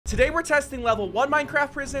Today we're testing level 1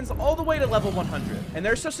 Minecraft prisons all the way to level 100. And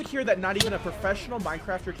they're so secure that not even a professional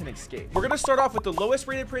Minecrafter can escape. We're gonna start off with the lowest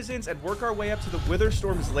rated prisons and work our way up to the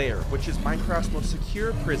Witherstorm's lair, which is Minecraft's most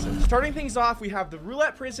secure prison. Starting things off, we have the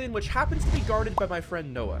Roulette prison, which happens to be guarded by my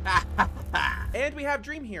friend Noah. And we have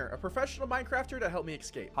Dream here, a professional Minecrafter to help me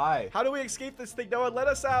escape. Hi. How do we escape this thing, Noah? Let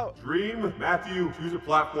us out. Dream, Matthew, choose a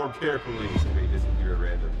platform carefully. May disappear at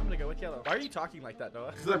random. I'm gonna go with yellow. Why are you talking like that,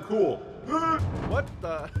 Noah? Because I'm cool. What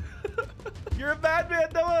the? You're a madman,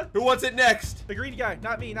 Noah. Who wants it next? The green guy,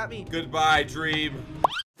 not me, not me. Goodbye, Dream.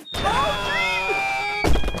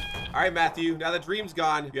 All right, Matthew, now that Dream's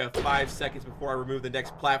gone, you have 5 seconds before I remove the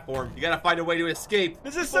next platform. You gotta find a way to escape.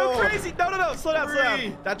 This is so crazy. No, slow down, slow down.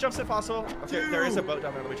 3, That jump's impossible. Okay, there is a boat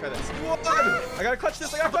down there. Let me try this. 1. I gotta clutch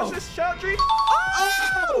this, I gotta clutch this. Shout out, Dream.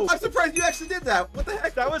 Oh! I'm surprised you actually did that. What the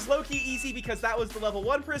heck? That was low-key easy because that was the level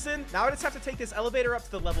 1 prison. Now I just have to take this elevator up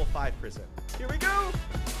to the level 5 prison. Here we go.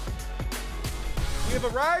 We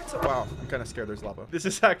have arrived. Wow, I'm kind of scared there's lava. This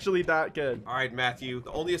is actually not good. All right, Matthew,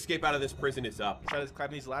 the only escape out of this prison is up. Should I just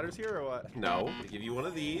climb these ladders here or what? No, I'm gonna give you one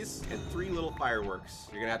of these and 3 little fireworks.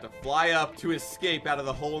 You're gonna have to fly up to escape out of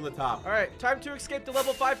the hole in the top. All right, time to escape the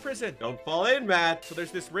level 5 prison. Don't fall in, Matt. So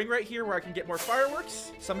there's this ring right here where I can get more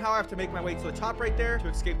fireworks. Somehow I have to make my way to the top right there to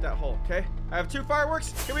escape that hole, okay? I have 2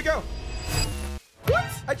 fireworks. Here we go. What?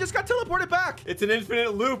 I just got teleported back. It's an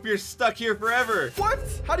infinite loop. You're stuck here forever. What?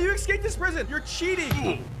 How do you escape this prison? You're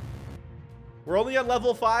cheating. We're only at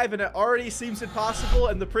level 5 and it already seems impossible,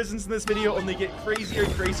 and the prisons in this video only get crazier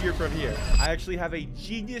and crazier from here. I actually have a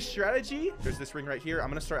genius strategy. There's this ring right here. I'm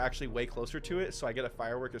gonna start actually way closer to it so I get a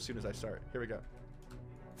firework as soon as I start. Here we go.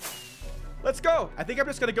 Let's go. I think I'm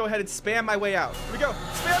just gonna go ahead and spam my way out. Here we go.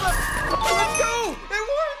 Spam up. Oh, let's go. It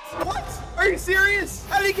worked. What? Are you serious?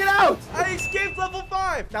 How did he get out? I escaped level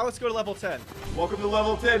 5. Now let's go to level 10. Welcome to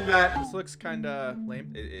level 10, Matt. This looks kind of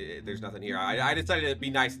lame. There's nothing here. I decided to be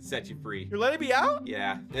nice and set you free. You're letting me out?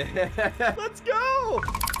 Yeah. Let's go.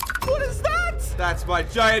 What is that? That's my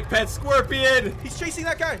giant pet scorpion. He's chasing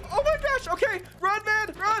that guy. Oh my gosh. Okay. Run,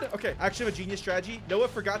 man. Run. Okay. I actually have a genius strategy. Noah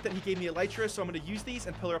forgot that he gave me elytra, so I'm going to use these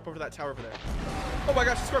and pillar up over that tower over there. Oh my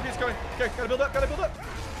gosh. The scorpion's coming. Okay. Gotta build up. Gotta build up.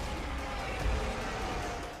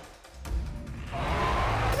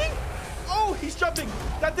 Oh, he's jumping.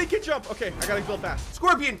 That thing can jump. Okay. I gotta build fast.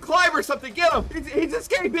 Scorpion, climb or something. Get him. He's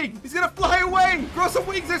escaping. He's going to fly away. Grow some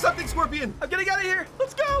wings or something, Scorpion. I'm getting out of here.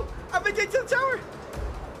 Let's go. I'm gonna get to the tower.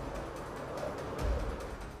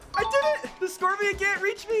 I did it! The scorpion can't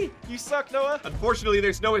reach me! You suck, Noah. Unfortunately,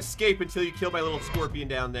 there's no escape until you kill my little scorpion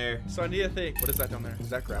down there. So I need a thing. What is that down there? Is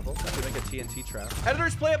that gravel? I can make a TNT trap.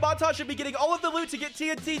 Editors, play a montage of me getting all of the loot to get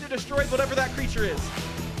TNT to destroy whatever that creature is.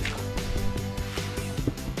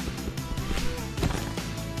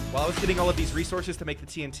 While I was getting all of these resources to make the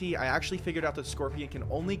TNT, I actually figured out that Scorpion can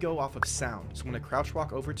only go off of sound. So I'm gonna crouch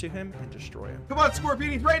walk over to him and destroy him. Come on,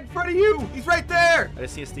 Scorpion, he's right in front of you. He's right there. I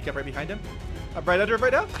just need to sneak up right behind him. I'm right under him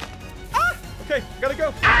right now. Ah! Okay, gotta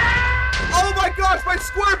go. Ah! Oh my gosh, my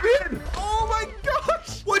Scorpion! Oh my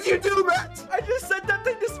gosh! What'd you do, Matt? I just sent that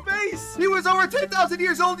thing to space. He was over 10,000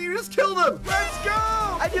 years old and you just killed him. Let's go!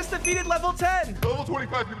 I just defeated level 10. Level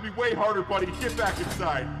 25 is going to be way harder, buddy. Get back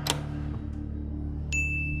inside.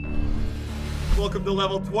 Welcome to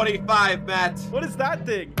level 25, Matt. What is that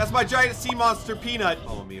thing? That's my giant sea monster, Peanut.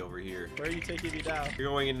 Follow me over here. Where are you taking me down? You're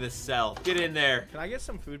going into this cell. Get in there. Can I get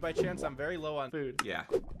some food by chance? I'm very low on food. Yeah,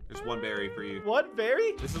 there's 1 berry for you. 1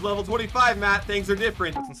 berry? This is level 25, Matt. Things are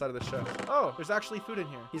different. What's inside of the chest? Oh, there's actually food in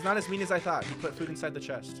here. He's not as mean as I thought. He put food inside the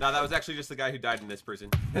chest. No, that was actually just the guy who died in this prison.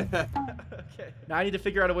 Okay. Now I need to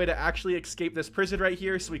figure out a way to actually escape this prison right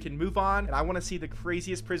here so we can move on. And I want to see the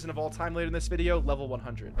craziest prison of all time later in this video, level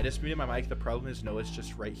 100. I just muted my mic. The problem is Noah's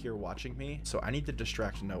just right here watching me. So I need to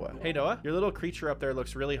distract Noah. Hey, Noah, your little creature up there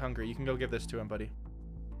looks really hungry. You can go give this to him, buddy.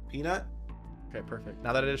 Peanut? Okay, perfect.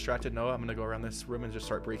 Now that I distracted Noah, I'm gonna go around this room and just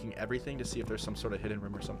start breaking everything to see if there's some sort of hidden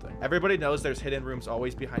room or something. Everybody knows there's hidden rooms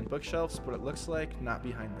always behind bookshelves, but it looks like not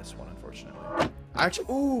behind this one, unfortunately.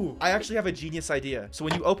 I actually have a genius idea. So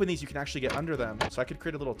when you open these, you can actually get under them. So I could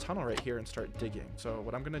create a little tunnel right here and start digging. So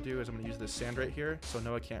what I'm gonna do is I'm gonna use this sand right here so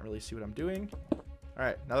Noah can't really see what I'm doing. All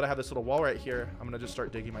right, now that I have this little wall right here, I'm gonna just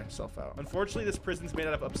start digging myself out. Unfortunately, this prison's made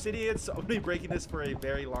out of obsidian, so I'm gonna be breaking this for a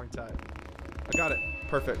very long time. I got it.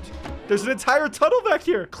 Perfect. There's an entire tunnel back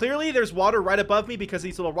here. Clearly, there's water right above me because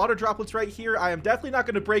these little water droplets right here. I am definitely not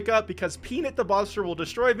going to break up because Peanut the monster will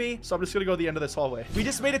destroy me. So I'm just going to go to the end of this hallway. We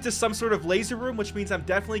just made it to some sort of laser room, which means I'm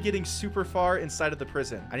definitely getting super far inside of the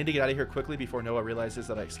prison. I need to get out of here quickly before Noah realizes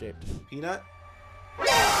that I escaped. Peanut?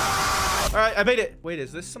 All right, I made it. Wait,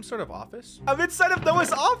 is this some sort of office? I'm inside of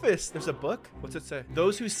Noah's office. There's a book. What's it say?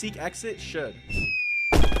 Those who seek exit should.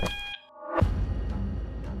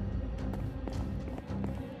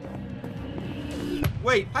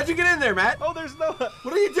 Wait, how'd you get in there, Matt? Oh, there's Noah.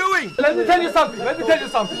 What are you doing? Let me tell you something. Let me tell you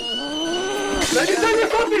something. Let me tell you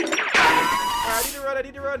something. I need to run. I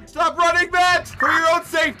need to run. Stop running, Matt! For your own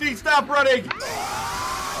safety, stop running!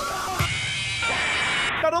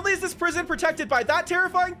 Not only is this prison protected by that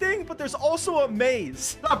terrifying thing, but there's also a maze.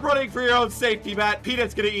 Stop running for your own safety, Matt.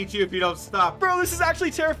 Peanut's gonna eat you if you don't stop. Bro, this is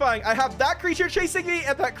actually terrifying. I have that creature chasing me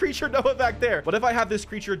and that creature Noah back there. What if I have this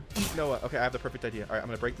creature eat Noah? Okay, I have the perfect idea. All right, I'm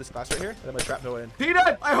gonna break this glass right here, and I'm gonna trap Noah in.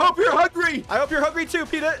 Peanut, I hope you're hungry! I hope you're hungry too,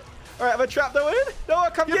 Peanut. All right, I'm gonna trap Noah in.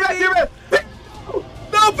 Noah, come get me. Give it!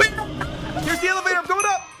 No, Peanut! Here's the elevator. I'm going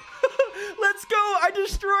up. Let's go. I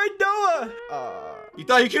destroyed Noah. You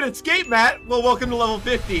thought you could escape, Matt? Well, welcome to level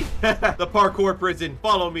 50. The parkour prison.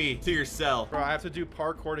 Follow me to your cell. Bro, I have to do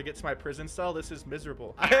parkour to get to my prison cell. This is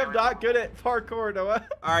miserable. I am not good at parkour, Noah.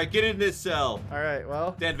 All right, get in this cell. All right,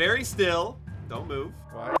 well. Stand very still. Don't move.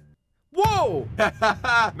 Why? Whoa!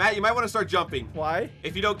 Matt, you might want to start jumping. Why?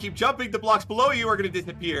 If you don't keep jumping, the blocks below you are going to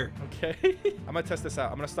disappear. Okay. I'm going to test this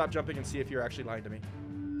out. I'm going to stop jumping and see if you're actually lying to me.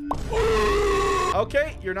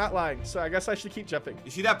 Okay, you're not lying, so I guess I should keep jumping.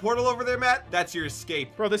 You see that portal over there, Matt? That's your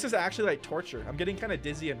escape. Bro, this is actually like torture. I'm getting kind of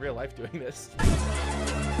dizzy in real life doing this.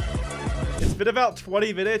 It's been about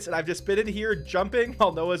 20 minutes and I've just been in here jumping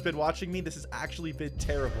while Noah's been watching me. This has actually been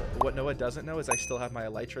terrible. But what Noah doesn't know is I still have my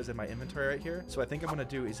elytras in my inventory right here. So I think I'm gonna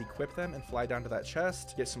do is equip them and fly down to that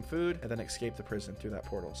chest, get some food, and then escape the prison through that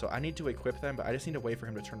portal. So I need to equip them, but I just need to wait for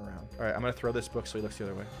him to turn around. All right, I'm gonna throw this book so he looks the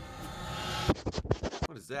other way.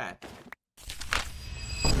 What is that?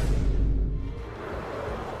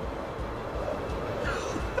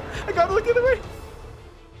 I gotta look the other way.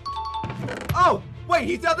 Oh, wait,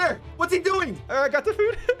 he's down there. What's he doing? All right, I got the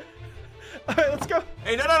food. All right, let's go.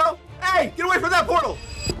 Hey, no. Hey, get away from that portal.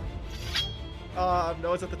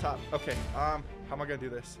 Noah's at the top. Okay, how am I gonna do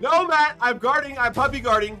this? No, Matt, I'm guarding. I'm puppy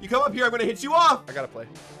guarding. You come up here, I'm gonna hit you off. I gotta play.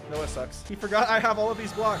 Noah sucks. He forgot I have all of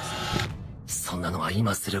these blocks. そんなのは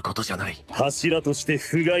今することじゃない。柱として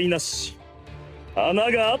不甲斐なし。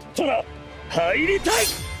穴があったら入りたい。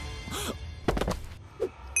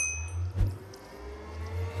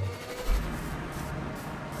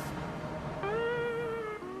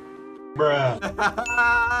Bruh.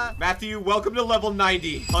 Matthew, welcome to level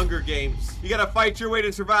 90. Hunger Games. You gotta fight your way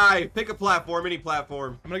to survive. Pick a platform, any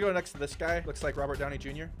platform. I'm gonna go next to this guy. Looks like Robert Downey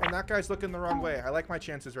Jr. And that guy's looking the wrong way. I like my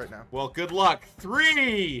chances right now. Well, good luck.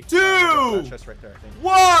 3, 2, That chest right there, I think.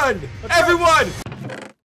 1. Everyone!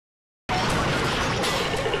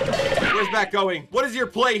 Where's Matt going? What is your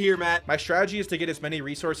play here, Matt? My strategy is to get as many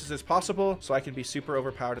resources as possible so I can be super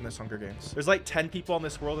overpowered in this Hunger Games. There's like 10 people in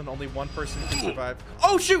this world and only one person can survive.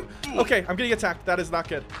 Oh, shoot! Okay, I'm getting attacked. That is not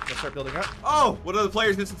good. Let's start building up. Oh, what are the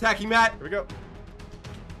players that's attacking Matt? Here we go.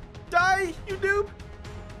 Die, you noob!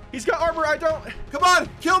 He's got armor, I don't. Come on,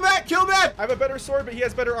 kill Matt, kill Matt! I have a better sword, but he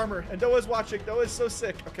has better armor. And Noah's watching. Noah's so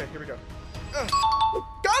sick. Okay, here we go.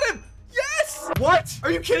 Got him! Yes! What?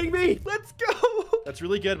 Are you kidding me? Let's go! That's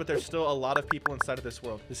really good, but there's still a lot of people inside of this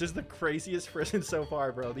world. This is the craziest prison so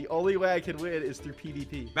far, bro. The only way I can win is through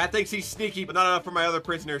PvP. Matt thinks he's sneaky, but not enough for my other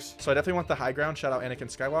prisoners. So I definitely want the high ground. Shout out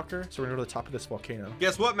Anakin Skywalker. So we're gonna go to the top of this volcano.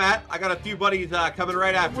 Guess what, Matt? I got a few buddies coming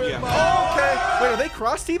right after you. Oh, okay. Wait, are they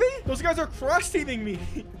cross-teaming? Those guys are cross-teaming me.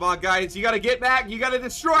 Come on, guys. You gotta get Matt. You gotta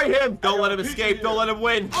destroy him. Don't let him escape. Don't let him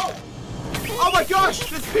win. Oh my gosh!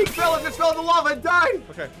 This pink fella just fell in the lava and died!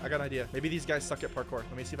 Okay, I got an idea. Maybe these guys suck at parkour.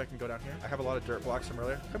 Let me see if I can go down here. I have a lot of dirt blocks from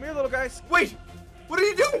earlier. Come here, little guys. Wait! What are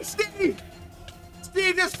you doing, Steve?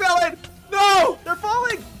 Steve just fell in! No! They're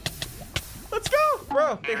falling! Let's go!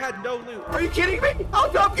 Bro, they had no loot. Are you kidding me? How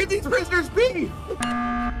dumb can these prisoners be?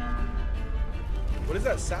 What is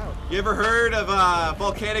that sound? You ever heard of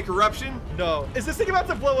volcanic eruption? No. Is this thing about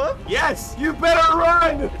to blow up? Yes! You better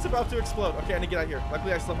run! It's about to explode. Okay, I need to get out of here.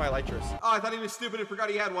 Luckily, I still have my elytras. Oh, I thought he was stupid and forgot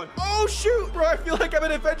he had one. Oh, shoot! Bro, I feel like I'm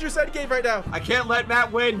in Avengers Endgame right now. I can't let Matt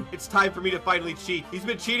win. It's time for me to finally cheat. He's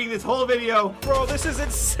been cheating this whole video. Bro, this is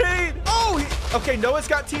insane. Oh, okay, Noah's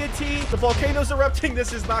got TNT. The volcano's erupting.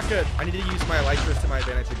 This is not good. I need to use my elytras to my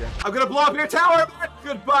advantage again. I'm gonna blow up your tower.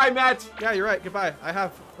 Goodbye, Matt. Yeah, you're right. Goodbye. I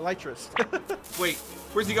have elytras. Wait,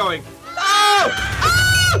 where's he going? Oh!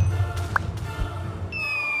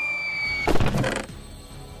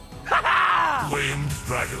 Ah! Flamed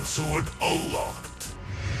Dragon Sword unlocked.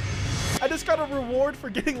 I just got a reward for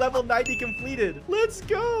getting level 90 completed. Let's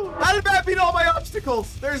go. How did Matt beat all my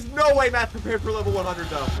obstacles? There's no way Matt's prepared for level 100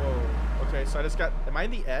 though. Whoa. Okay, so I just got, am I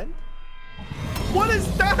in the end? What is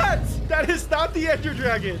that? That is not the Ender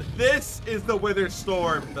Dragon. This is the Wither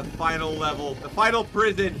Storm, the final level, the final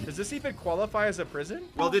prison. Does this even qualify as a prison?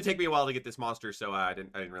 Well, it did take me a while to get this monster, so I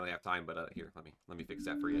didn't really have time. But here, let me fix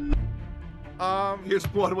that for you. Here's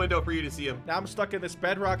one window for you to see him. Now I'm stuck in this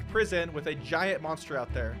bedrock prison with a giant monster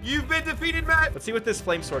out there. You've been defeated, Matt. Let's see what this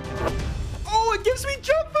flame sword can do. Oh, it gives me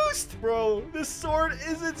jump boost! Bro, this sword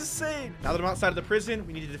is insane. Now that I'm outside of the prison,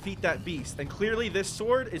 we need to defeat that beast. And clearly this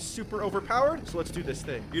sword is super overpowered, so let's do this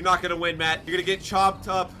thing. You're not gonna win, Matt. You're gonna get chopped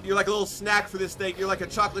up. You're like a little snack for this thing. You're like a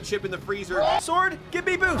chocolate chip in the freezer. Sword, give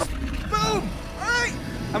me boost. Boom! All right,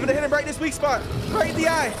 I'm gonna hit him right in his weak spot. Right in the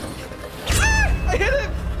eye. Ah, I hit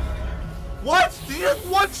him! What? Did you just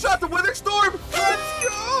one-shot the Wither Storm? Let's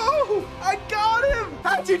go! I got him!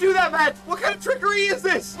 How'd you do that, Matt? What kind of trickery is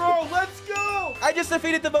this? Bro, let's go! I just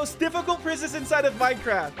defeated the most difficult prisons inside of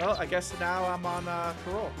Minecraft. Well, I guess now I'm on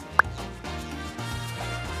parole.